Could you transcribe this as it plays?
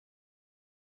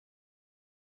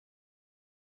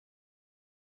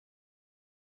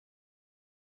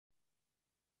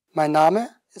My name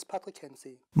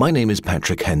is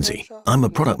Patrick Hensey. I'm a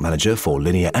product manager for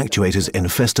linear actuators in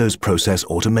Festo's process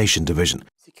automation division.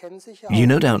 You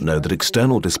no doubt know that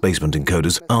external displacement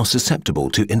encoders are susceptible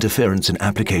to interference in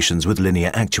applications with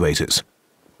linear actuators.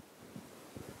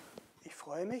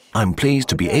 I'm pleased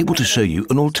to be able to show you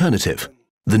an alternative,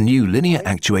 the new linear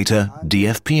actuator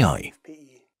DFPI.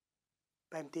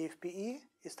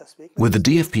 With the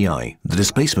DFPI, the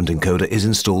displacement encoder is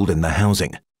installed in the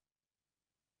housing.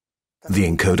 The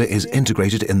encoder is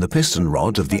integrated in the piston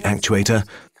rod of the actuator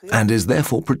and is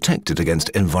therefore protected against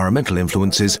environmental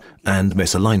influences and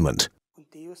misalignment.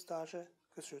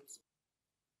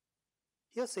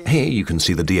 Here you can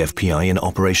see the DFPI in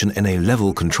operation in a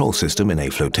level control system in a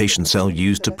flotation cell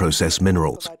used to process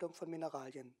minerals.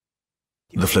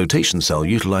 The flotation cell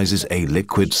utilizes a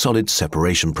liquid-solid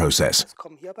separation process.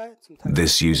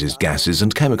 This uses gases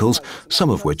and chemicals, some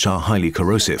of which are highly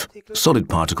corrosive. Solid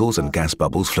particles and gas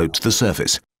bubbles float to the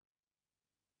surface.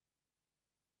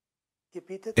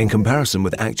 In comparison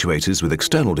with actuators with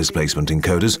external displacement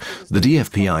encoders, the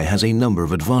DFPI has a number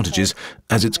of advantages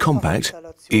as it's compact,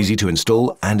 easy to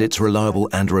install, and it's reliable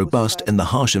and robust in the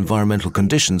harsh environmental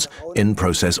conditions in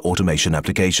process automation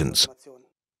applications.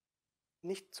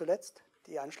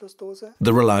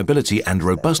 The reliability and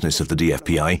robustness of the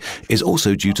DFPI is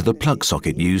also due to the plug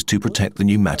socket used to protect the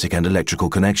pneumatic and electrical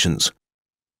connections.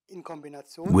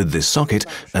 With this socket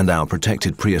and our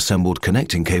protected pre-assembled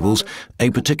connecting cables, a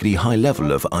particularly high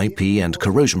level of IP and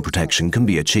corrosion protection can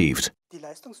be achieved.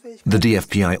 The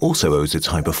DFPI also owes its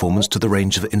high performance to the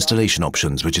range of installation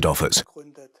options which it offers.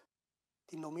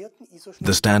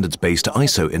 The standards-based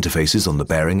ISO interfaces on the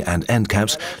bearing and end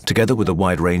caps, together with a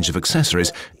wide range of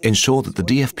accessories, ensure that the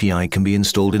DFPI can be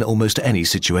installed in almost any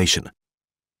situation.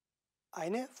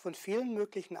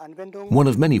 One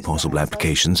of many possible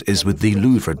applications is with the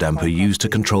louvre damper used to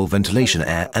control ventilation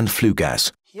air and flue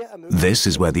gas. This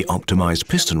is where the optimized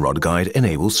piston rod guide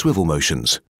enables swivel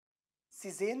motions.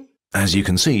 As you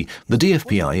can see, the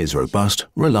DFPI is robust,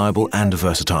 reliable and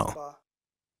versatile.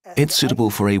 It's suitable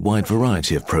for a wide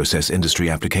variety of process industry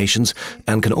applications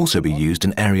and can also be used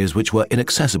in areas which were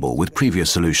inaccessible with previous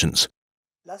solutions.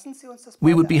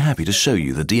 We would be happy to show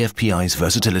you the DFPI's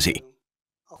versatility.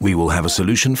 We will have a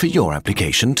solution for your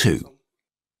application too.